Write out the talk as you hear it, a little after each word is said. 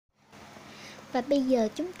Và bây giờ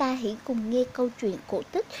chúng ta hãy cùng nghe câu chuyện cổ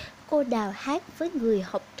tích Cô Đào hát với người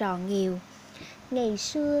học trò nghèo. Ngày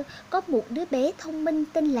xưa, có một đứa bé thông minh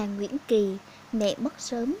tên là Nguyễn Kỳ. Mẹ mất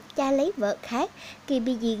sớm, cha lấy vợ khác. Kỳ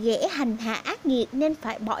bị dì ghẻ hành hạ ác nghiệt nên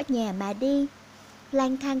phải bỏ nhà mà đi.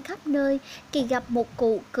 Lang thang khắp nơi, Kỳ gặp một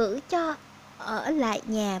cụ cử cho ở lại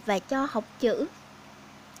nhà và cho học chữ.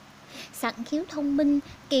 Sẵn khiếu thông minh,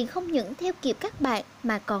 Kỳ không những theo kịp các bạn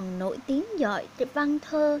mà còn nổi tiếng giỏi văn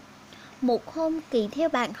thơ. Một hôm, Kỳ theo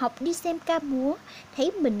bạn học đi xem ca múa,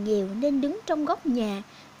 thấy mình nghèo nên đứng trong góc nhà.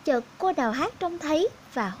 Chợt cô Đào hát trông thấy,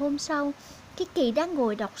 và hôm sau, khi Kỳ đang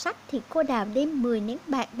ngồi đọc sách thì cô Đào đem 10 nén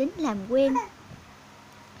bạc đến làm quen.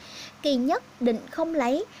 Kỳ nhất định không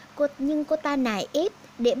lấy, nhưng cô ta nài ép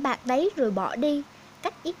để bạc đấy rồi bỏ đi.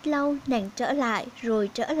 Cách ít lâu, nàng trở lại rồi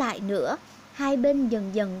trở lại nữa. Hai bên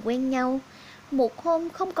dần dần quen nhau. Một hôm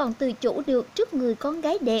không còn tự chủ được trước người con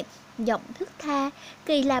gái đẹp, giọng thức tha,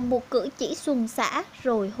 Kỳ làm một cử chỉ xuồng xả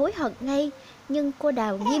rồi hối hận ngay. Nhưng cô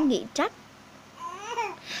Đào nghiêm nghị trách: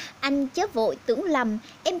 "Anh chớ vội tưởng lầm,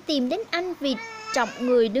 em tìm đến anh vì trọng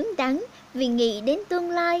người đứng đắn, vì nghĩ đến tương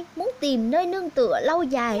lai, muốn tìm nơi nương tựa lâu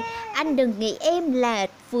dài. Anh đừng nghĩ em là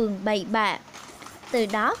vườn bậy bạ." Từ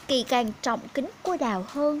đó Kỳ càng trọng kính cô Đào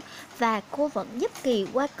hơn, và cô vẫn giúp Kỳ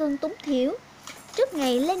qua cơn túng thiếu. Trước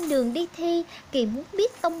ngày lên đường đi thi, Kỳ muốn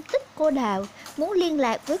biết tông tích cô Đào, muốn liên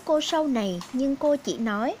lạc với cô sau này, nhưng cô chỉ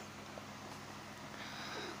nói: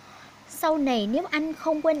 "Sau này nếu anh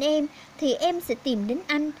không quên em, thì em sẽ tìm đến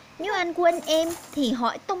anh. Nếu anh quên em, thì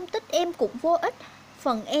hỏi tông tích em cũng vô ích.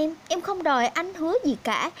 Phần em không đòi anh hứa gì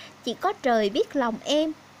cả, chỉ có trời biết lòng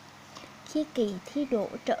em." Khi Kỳ thi đỗ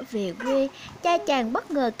trở về quê, cha chàng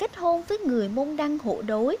bất ngờ kết hôn với người môn đăng hộ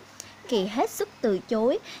đối. Kỳ hết sức từ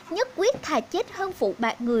chối, nhất quyết thà chết hơn phụ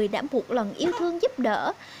bạc người đã một lần yêu thương giúp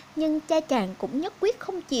đỡ. Nhưng cha chàng cũng nhất quyết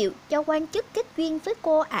không chịu cho quan chức kết duyên với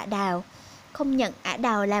cô Ả Đào, không nhận Ả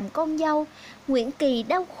Đào làm con dâu. Nguyễn Kỳ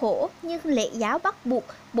đau khổ, nhưng lễ giáo bắt buộc,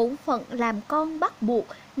 bổn phận làm con bắt buộc,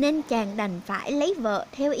 nên chàng đành phải lấy vợ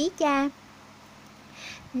theo ý cha.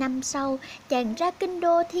 Năm sau, chàng ra kinh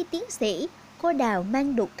đô thi tiến sĩ. Cô Đào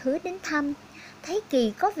mang đủ thứ đến thăm. Thấy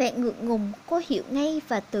Kỳ có vẻ ngượng ngùng, cô hiểu ngay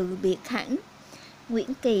và từ biệt hẳn.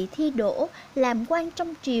 Nguyễn Kỳ thi đỗ, làm quan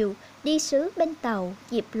trong triều, đi sứ bên Tàu,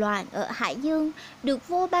 dịp loạn ở Hải Dương, được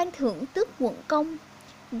vua ban thưởng tước quận công.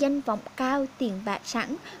 Danh vọng cao, tiền bạc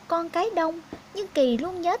sẵn, con cái đông, nhưng Kỳ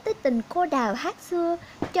luôn nhớ tới tình cô Đào hát xưa,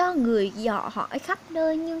 cho người dò hỏi khắp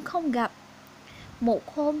nơi nhưng không gặp.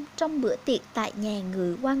 Một hôm, trong bữa tiệc tại nhà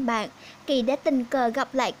người quan bạn, Kỳ đã tình cờ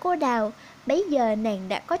gặp lại cô Đào. Bấy giờ nàng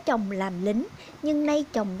đã có chồng làm lính, nhưng nay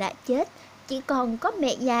chồng đã chết, chỉ còn có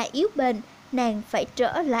mẹ già yếu bền. Nàng phải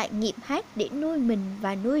trở lại nghiệp hát để nuôi mình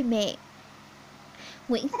và nuôi mẹ.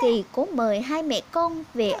 Nguyễn Kỳ cố mời hai mẹ con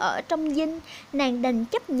về ở trong dinh, nàng đành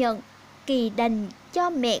chấp nhận. Kỳ đành cho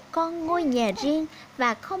mẹ con ngôi nhà riêng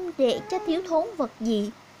và không để cho thiếu thốn vật gì.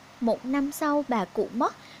 Một năm sau bà cụ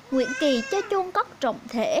mất, Nguyễn Kỳ cho chôn cất trọng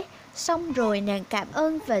thể. Xong rồi nàng cảm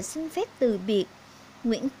ơn và xin phép từ biệt.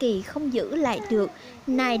 Nguyễn Kỳ không giữ lại được,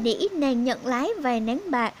 nài nỉ nàng nhận lái vài nén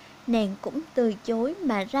bạc, nàng cũng từ chối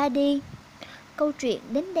mà ra đi. Câu chuyện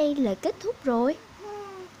đến đây là kết thúc rồi.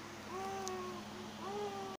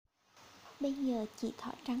 Bây giờ chị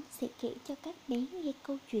Thỏ Trắng sẽ kể cho các bé nghe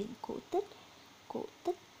câu chuyện cổ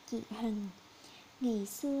tích chị Hằng. Ngày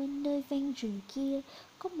xưa nơi ven rừng kia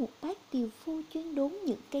có một bác tiều phu chuyên đốn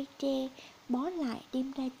những cây tre, bó lại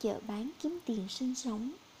đem ra chợ bán kiếm tiền sinh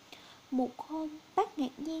sống. Một hôm, bác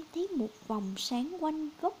ngạc nhiên thấy một vòng sáng quanh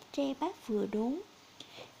gốc tre bác vừa đốn.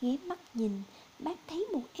 Ghé mắt nhìn, bác thấy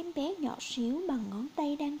một em bé nhỏ xíu bằng ngón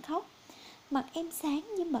tay đang khóc. Mặt em sáng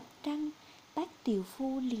như mặt trăng. Bác tiều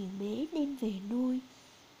phu liền bế đem về nuôi.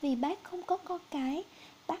 Vì bác không có con cái,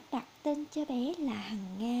 bác đặt tên cho bé là Hằng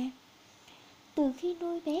Nga. Từ khi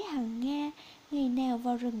nuôi bé Hằng Nga, ngày nào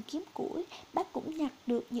vào rừng kiếm củi, bác cũng nhặt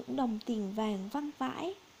được những đồng tiền vàng văng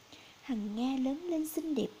vãi. Hằng Nga lớn lên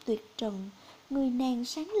xinh đẹp tuyệt trần, người nàng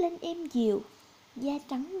sáng lên êm dịu, da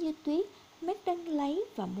trắng như tuyết, mắt đen láy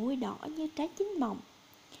và môi đỏ như trái chín mọng.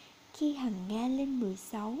 Khi Hằng Nga lên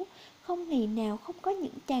 16, không ngày nào không có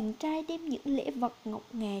những chàng trai đem những lễ vật ngọc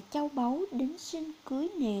ngà châu báu đến xin cưới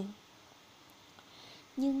nàng.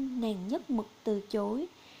 Nhưng nàng nhất mực từ chối.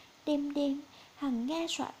 Đêm Hằng Nga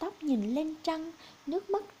xõa tóc nhìn lên trăng, nước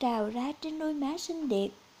mắt trào ra trên đôi má xinh đẹp.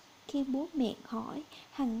 Khi bố mẹ hỏi,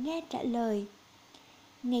 Hằng Nga trả lời: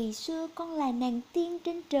 "Ngày xưa con là nàng tiên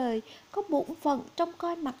trên trời, có bổn phận trông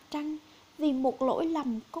coi mặt trăng. Vì một lỗi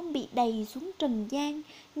lầm con bị đày xuống trần gian,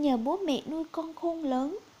 nhờ bố mẹ nuôi con khôn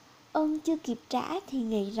lớn. Ơn chưa kịp trả thì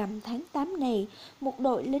ngày rằm tháng 8 này, một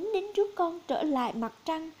đội lính đến rước con trở lại mặt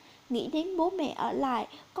trăng. Nghĩ đến bố mẹ ở lại,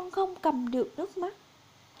 con không cầm được nước mắt.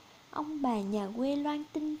 Ông bà nhà quê loan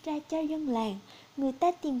tin ra cho dân làng, người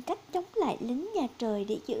ta tìm cách chống lại lính nhà trời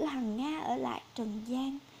để giữ Hằng Nga ở lại trần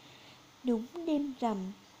gian. Đúng đêm rằm,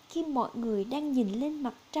 khi mọi người đang nhìn lên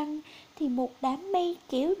mặt trăng, thì một đám mây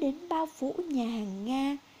kéo đến bao phủ nhà Hằng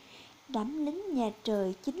Nga. Đám lính nhà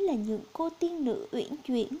trời chính là những cô tiên nữ uyển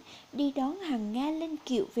chuyển đi đón Hằng Nga lên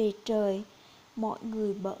kiệu về trời. Mọi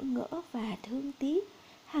người bỡ ngỡ và thương tiếc.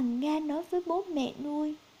 Hằng Nga nói với bố mẹ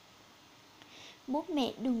nuôi: bố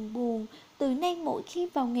mẹ đừng buồn, từ nay mỗi khi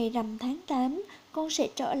vào ngày rằm tháng 8, con sẽ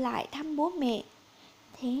trở lại thăm bố mẹ.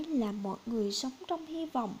 Thế là mọi người sống trong hy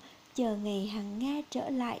vọng, chờ ngày Hằng Nga trở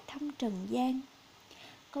lại thăm trần gian.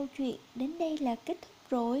 Câu chuyện đến đây là kết thúc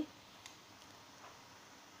rồi.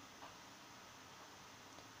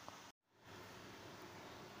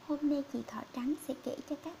 Hôm nay chị Thỏ Trắng sẽ kể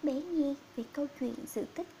cho các bé nghe về câu chuyện sự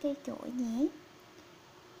tích cây chổi nhé.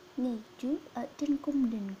 Ngày trước ở trên cung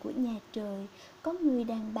đình của nhà trời, có người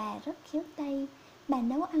đàn bà rất khéo tay. Bà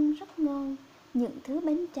nấu ăn rất ngon, những thứ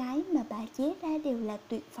bánh trái mà bà chế ra đều là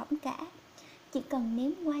tuyệt phẩm cả. Chỉ cần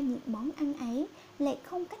nếm qua những món ăn ấy, lại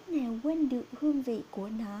không cách nào quên được hương vị của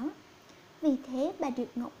nó. Vì thế bà được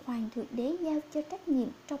Ngọc Hoàng Thượng Đế giao cho trách nhiệm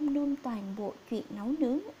trông nom toàn bộ chuyện nấu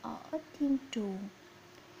nướng ở thiên trù.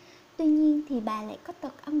 Tuy nhiên thì bà lại có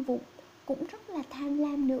tật ăn vụng, cũng rất là tham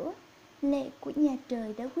lam nữa. Lệ của nhà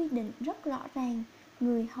trời đã quy định rất rõ ràng,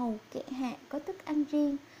 người hầu kẻ hạ có thức ăn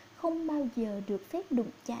riêng, không bao giờ được phép đụng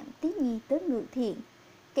chạm tí gì tới ngự thiện,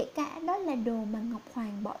 kể cả đó là đồ mà Ngọc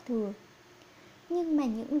Hoàng bỏ thừa. Nhưng mà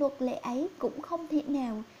những luật lệ ấy cũng không thể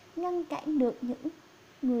nào ngăn cản được những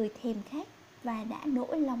người thèm khát và đã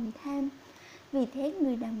nổi lòng tham. Vì thế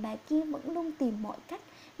người đàn bà kia vẫn luôn tìm mọi cách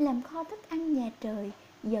làm kho thức ăn nhà trời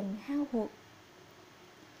dần hao hụt.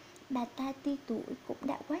 Bà ta tuy tuổi cũng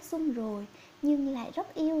đã quá xuân rồi, nhưng lại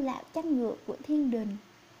rất yêu lão chăn ngựa của thiên đình.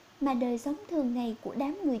 Mà đời sống thường ngày của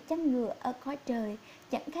đám người chăn ngựa ở cõi trời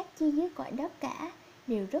chẳng khác chi dưới cõi đất cả,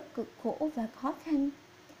 đều rất cực khổ và khó khăn.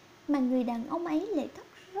 Mà người đàn ông ấy lại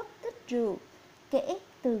rất thích rượu. Kể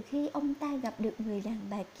từ khi ông ta gặp được người đàn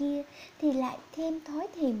bà kia thì lại thêm thói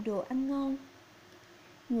thèm đồ ăn ngon.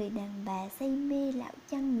 Người đàn bà say mê lão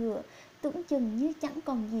chăn ngựa, tưởng chừng như chẳng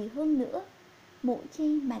còn gì hơn nữa. Mỗi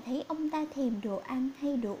khi mà thấy ông ta thèm đồ ăn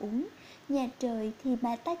hay đồ uống nhà trời thì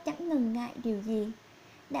bà ta chẳng ngần ngại điều gì.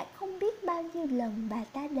 Đã không biết bao nhiêu lần bà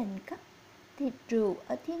ta đành cất thịt rượu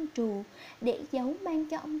ở thiên trù để giấu mang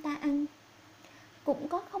cho ông ta ăn. Cũng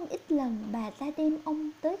có không ít lần bà ta đem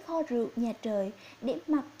ông tới kho rượu nhà trời để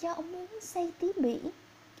mặc cho ông uống say tí bỉ.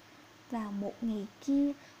 Vào một ngày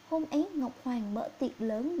kia, hôm ấy Ngọc Hoàng mở tiệc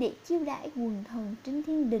lớn để chiêu đãi quần thần trên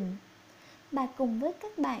thiên đình. Bà cùng với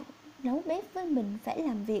các bạn nấu bếp với mình phải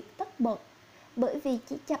làm việc tất bật, bởi vì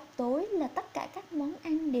chỉ chập tối là tất cả các món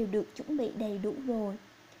ăn đều được chuẩn bị đầy đủ rồi,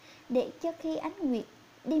 để cho khi ánh nguyệt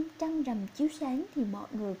đêm trăng rằm chiếu sáng thì mọi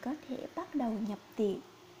người có thể bắt đầu nhập tiệc.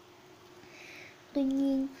 Tuy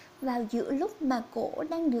nhiên, vào giữa lúc mà cỗ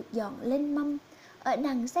đang được dọn lên mâm, ở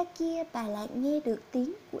đằng xa kia bà lại nghe được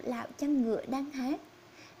tiếng của lão chăn ngựa đang hát.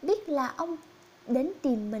 Biết là ông đến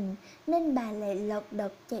tìm mình nên bà lại lật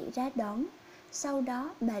đật chạy ra đón. Sau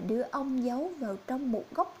đó bà đưa ông giấu vào trong một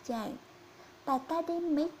góc chàng. Bà ta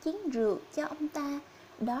đem mấy chén rượu cho ông ta,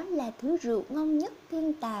 đó là thứ rượu ngon nhất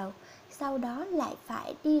thiên tào. Sau đó lại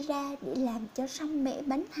phải đi ra để làm cho xong mẻ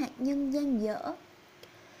bánh hạt nhân dang dở.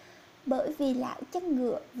 Bởi vì lão chăn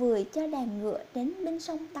ngựa vừa cho đàn ngựa đến bên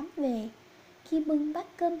sông tắm về, khi bưng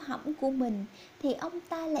bát cơm hẩm của mình thì ông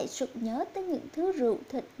ta lại sực nhớ tới những thứ rượu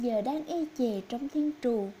thịt giờ đang ê chề trong thiên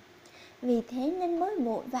trù. Vì thế nên mới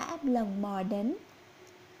vội vã lần mò đến.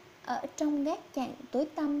 Ở trong gác chạng tối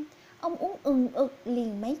tăm, ông uống ực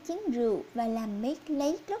liền mấy chén rượu và làm mấy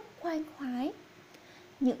lấy rất khoan khoái.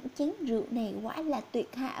 Những chén rượu này quả là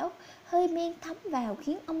tuyệt hảo, hơi men thấm vào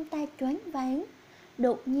khiến ông ta choáng váng.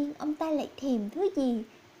 Đột nhiên ông ta lại thèm thứ gì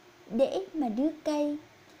để mà đưa cây,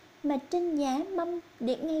 mà trên giá mâm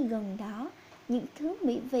để ngay gần đó, những thứ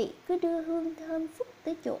mỹ vị cứ đưa hương thơm phức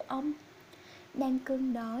tới chỗ ông. Đang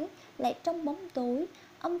cơn đói, lại trong bóng tối,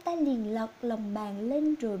 ông ta liền lật lòng bàn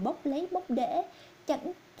lên rồi bốc lấy bốc để,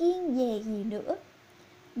 chẳng kiêng dè gì nữa.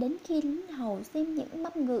 Đến khi lính hầu xem những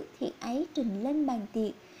mâm ngự thiện ấy trình lên bàn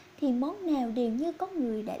tiệc, thì món nào đều như có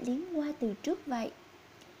người đã liếm qua từ trước vậy.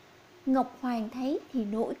 Ngọc Hoàng thấy thì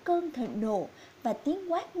nổi cơn thịnh nộ, và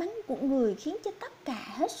tiếng quát mắng của người khiến cho tất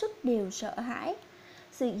cả hết sức đều sợ hãi.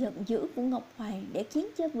 Sự giận dữ của Ngọc Hoàng đã khiến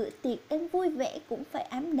cho bữa tiệc đang vui vẻ cũng phải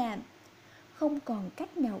ảm đạm. Không còn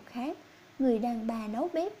cách nào khác, người đàn bà nấu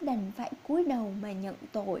bếp đành phải cúi đầu mà nhận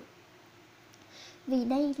tội. Vì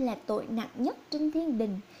đây là tội nặng nhất trên thiên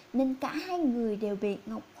đình, nên cả hai người đều bị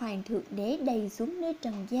Ngọc Hoàng Thượng Đế đày xuống nơi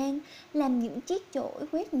trần gian, làm những chiếc chổi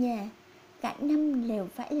quét nhà. Cả năm đều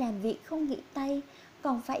phải làm việc không nghỉ tay,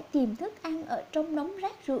 còn phải tìm thức ăn ở trong đống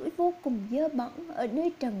rác rưởi vô cùng dơ bẩn ở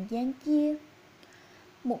nơi trần gian kia.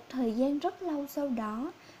 Một thời gian rất lâu sau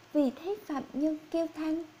đó, vì thấy phạm nhân kêu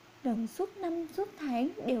than rằng suốt năm suốt tháng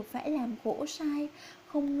đều phải làm khổ sai,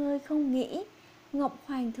 không ngơi không nghỉ, Ngọc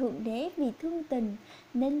Hoàng Thượng Đế vì thương tình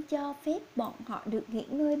nên cho phép bọn họ được nghỉ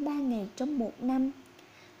ngơi 3 ngày trong một năm.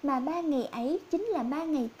 Mà 3 ngày ấy chính là 3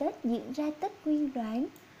 ngày Tết diễn ra Tết Nguyên Đán.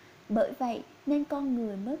 Bởi vậy nên con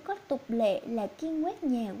người mới có tục lệ là kiêng quét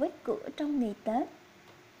nhà quét cửa trong ngày Tết.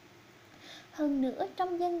 Hơn nữa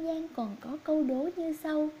trong dân gian còn có câu đố như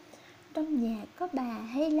sau: trong nhà có bà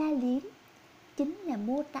hay la liếm, chính là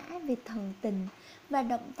mô tả về thần tình và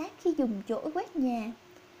động tác khi dùng chổi quét nhà.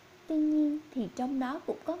 Tuy nhiên thì trong đó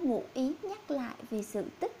cũng có ngụ ý nhắc lại về sự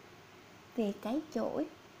tích về cái chổi.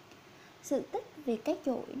 Sự tích về cái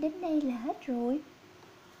chổi đến đây là hết rồi.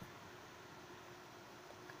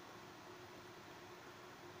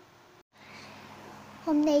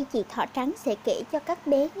 Hôm nay chị Thỏ Trắng sẽ kể cho các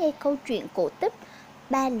bé nghe câu chuyện cổ tích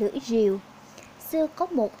Ba Lưỡi Rìu. Xưa có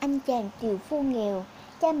một anh chàng tiều phu nghèo,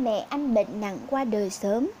 cha mẹ anh bệnh nặng qua đời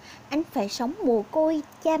sớm. Anh phải sống mồ côi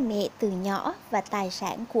cha mẹ từ nhỏ và tài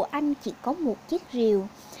sản của anh chỉ có một chiếc rìu.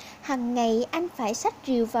 Hằng ngày anh phải xách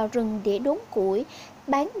rìu vào rừng để đốn củi,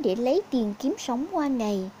 bán để lấy tiền kiếm sống qua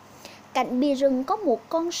ngày. Cạnh bìa rừng có một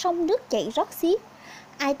con sông nước chảy rót xiết.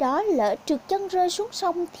 Ai đó lỡ trượt chân rơi xuống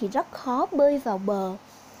sông thì rất khó bơi vào bờ.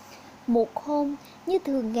 Một hôm, như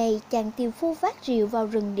thường ngày, chàng tiều phu vác rìu vào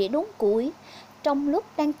rừng để đốn củi. Trong lúc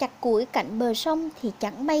đang chặt củi cạnh bờ sông thì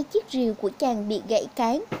chẳng may chiếc rìu của chàng bị gãy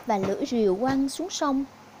cán và lưỡi rìu quăng xuống sông.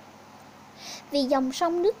 Vì dòng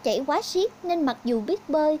sông nước chảy quá xiết nên mặc dù biết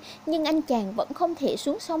bơi nhưng anh chàng vẫn không thể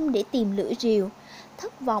xuống sông để tìm lưỡi rìu.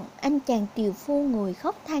 Thất vọng, anh chàng tiều phu ngồi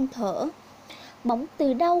khóc than thở. Bỗng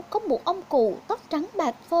từ đâu có một ông cụ tóc trắng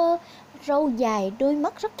bạc phơ, râu dài, đôi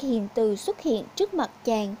mắt rất hiền từ xuất hiện trước mặt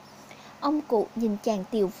chàng. Ông cụ nhìn chàng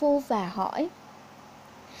tiều phu và hỏi: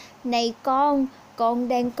 này con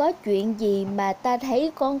đang có chuyện gì mà ta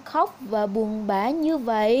thấy con khóc và buồn bã như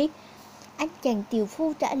vậy? Anh chàng tiều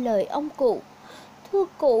phu trả lời ông cụ: thưa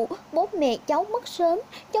cụ, bố mẹ cháu mất sớm,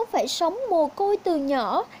 cháu phải sống mồ côi từ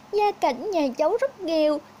nhỏ, gia cảnh nhà cháu rất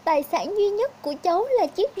nghèo, tài sản duy nhất của cháu là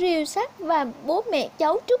chiếc rìu sắt và bố mẹ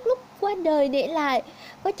cháu trước lúc qua đời để lại.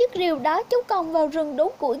 Có chiếc rìu đó cháu còn vào rừng đốn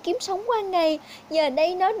củi kiếm sống qua ngày, giờ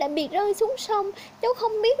đây nó đã bị rơi xuống sông, cháu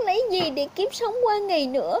không biết lấy gì để kiếm sống qua ngày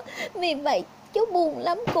nữa, vì vậy cháu buồn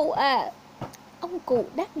lắm cụ ạ. Ông cụ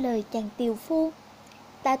đáp lời chàng tiều phu: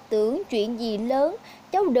 ta tưởng chuyện gì lớn,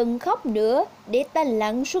 cháu đừng khóc nữa, để ta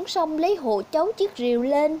lặn xuống sông lấy hộ cháu chiếc rìu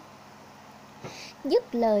lên.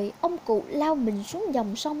 Dứt lời, ông cụ lao mình xuống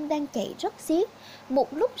dòng sông đang chảy rất xiết.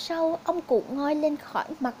 Một lúc sau, ông cụ ngoi lên khỏi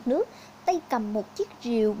mặt nước, tay cầm một chiếc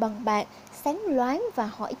rìu bằng bạc sáng loáng và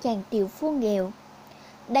hỏi chàng tiều phu nghèo: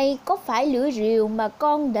 đây có phải lưỡi rìu mà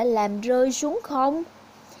con đã làm rơi xuống không?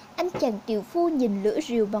 Anh chàng tiều phu nhìn lưỡi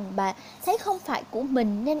rìu bằng bạc, thấy không phải của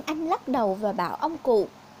mình nên anh lắc đầu và bảo ông cụ: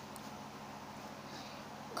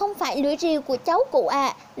 không phải lưỡi rìu của cháu cụ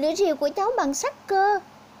ạ, lưỡi rìu của cháu bằng sắt cơ.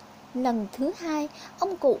 Lần thứ hai,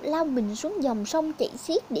 ông cụ lao mình xuống dòng sông chảy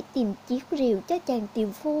xiết để tìm chiếc rìu cho chàng tiều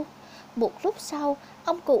phu. Một lúc sau,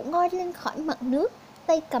 ông cụ ngoi lên khỏi mặt nước,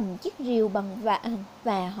 tay cầm chiếc rìu bằng vàng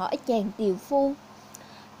và hỏi chàng tiều phu: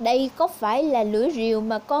 đây có phải là lưỡi rìu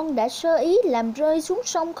mà con đã sơ ý làm rơi xuống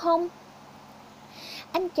sông không?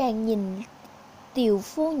 Anh chàng tiều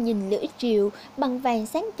phu nhìn lưỡi rìu bằng vàng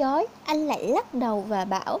sáng chói, anh lại lắc đầu và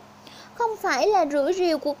bảo: không phải là lưỡi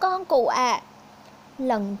rìu của con cụ ạ.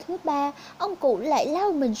 Lần thứ ba, ông cụ lại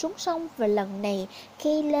lao mình xuống sông và lần này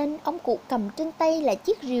khi lên, ông cụ cầm trên tay là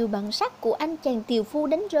chiếc rìu bằng sắt của anh chàng tiều phu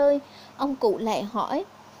đánh rơi. Ông cụ lại hỏi: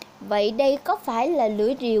 vậy đây có phải là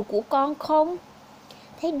lưỡi rìu của con không?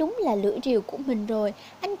 Thấy đúng là lưỡi rìu của mình rồi,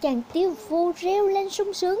 anh chàng tiều phu reo lên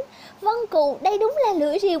sung sướng: vâng cụ, đây đúng là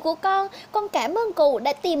lưỡi rìu của con cảm ơn cụ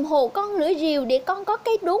đã tìm hộ con lưỡi rìu để con có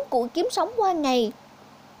cái đốn củi kiếm sống qua ngày.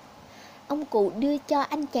 Ông cụ đưa cho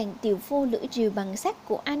anh chàng tiều phu lưỡi rìu bằng sắt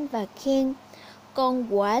của anh và khen: con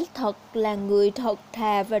quả thật là người thật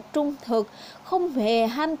thà và trung thực, không hề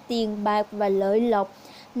ham tiền bạc và lợi lộc.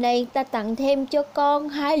 Này, ta tặng thêm cho con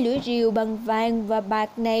 2 lưỡi rìu bằng vàng và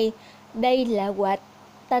bạc này. Đây là quà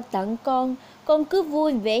ta tặng con cứ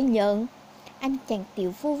vui vẻ nhận. Anh chàng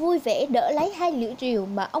tiều phu vui vẻ đỡ lấy 2 lưỡi rìu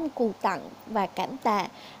mà ông cụ tặng và cảm tạ.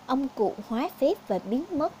 Ông cụ hóa phép và biến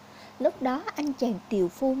mất. Lúc đó anh chàng tiều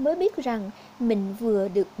phu mới biết rằng mình vừa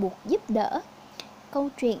được buộc giúp đỡ. Câu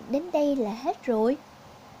chuyện đến đây là hết rồi.